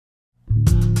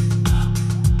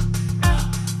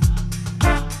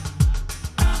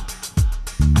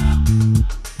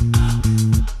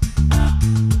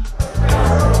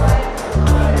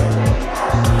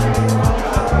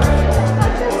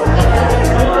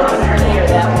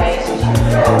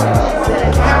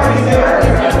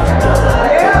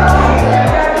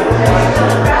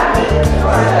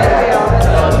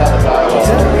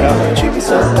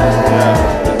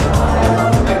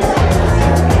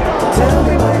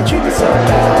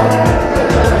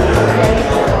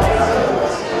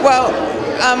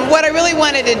really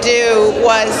wanted to do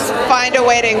was find a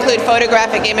way to include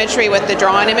photographic imagery with the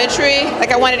drawn imagery.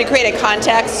 Like I wanted to create a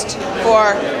context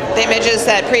for the images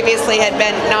that previously had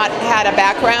not had a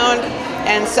background.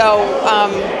 And so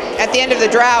at the end of the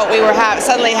drought, we were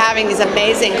suddenly having these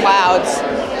amazing clouds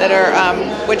that are,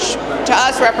 which to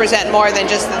us represent more than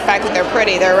just the fact that they're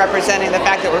pretty. They're representing the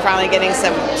fact that we're finally getting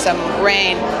some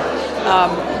rain.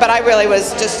 But I really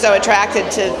was just so attracted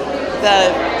to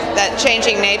that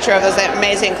changing nature of those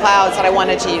amazing clouds that I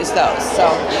wanted to use those. So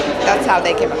that's how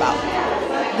they came about.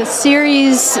 The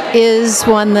series is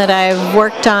one that I've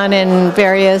worked on in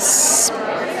various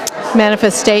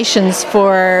manifestations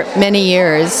for many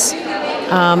years,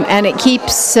 and it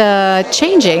keeps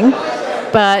changing.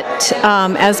 But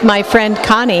as my friend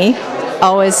Connie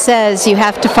always says, you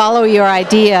have to follow your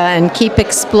idea and keep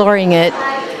exploring it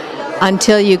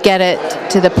until you get it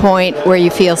to the point where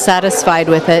you feel satisfied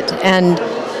with it. And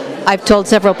I've told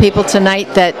several people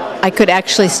tonight that I could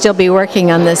actually still be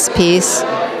working on this piece,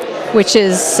 which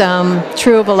is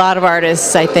true of a lot of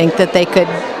artists, I think, that they could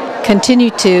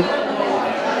continue to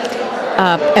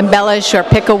embellish or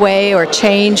pick away or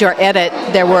change or edit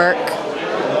their work.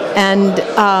 And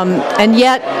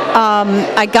yet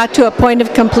I got to a point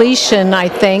of completion, I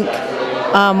think,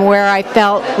 where I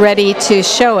felt ready to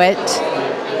show it.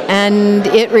 And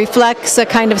it reflects a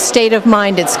kind of state of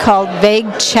mind. It's called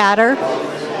vague chatter,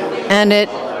 and it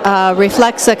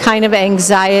reflects a kind of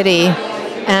anxiety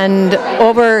and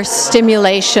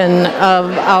overstimulation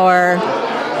of our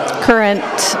current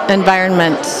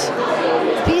environment.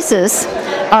 Pieces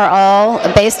are all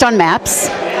based on maps.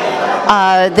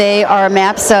 They are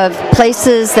maps of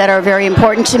places that are very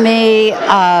important to me.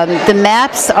 The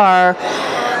maps are,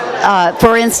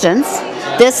 for instance,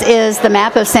 this is the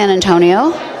map of San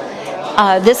Antonio.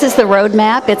 This is the road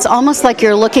map. It's almost like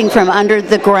you're looking from under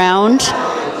the ground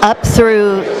up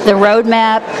through the road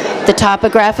map, the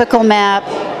topographical map,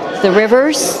 the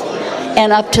rivers,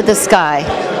 and up to the sky.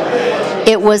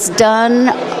 It was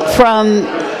done from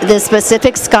the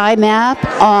specific sky map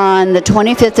on the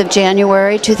 25th of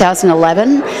January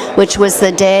 2011, which was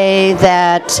the day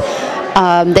that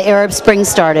the Arab Spring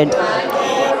started.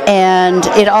 And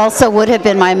it also would have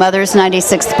been my mother's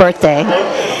 96th birthday.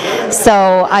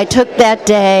 So I took that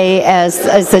day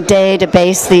as a day to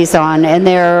base these on, and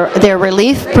they're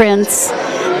relief prints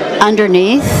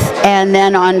underneath, and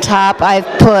then on top I've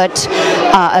put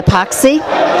epoxy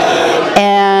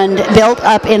and built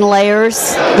up in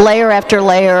layers, layer after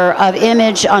layer of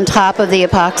image on top of the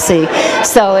epoxy.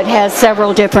 So it has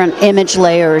several different image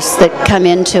layers that come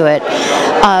into it.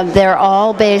 They're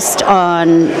all based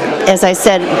on, as I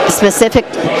said, specific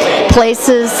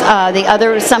places.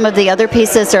 Some of the other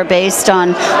pieces are based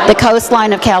on the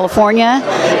coastline of California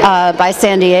by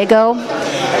San Diego,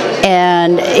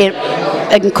 and it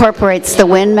incorporates the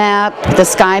wind map, the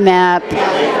sky map,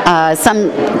 some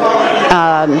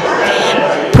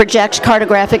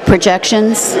cartographic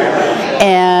projections,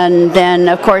 and then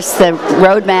of course the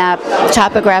road map,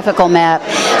 topographical map.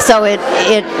 So it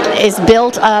is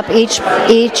built up, each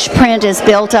print is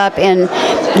built up in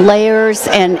layers,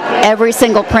 and every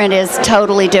single print is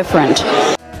totally different.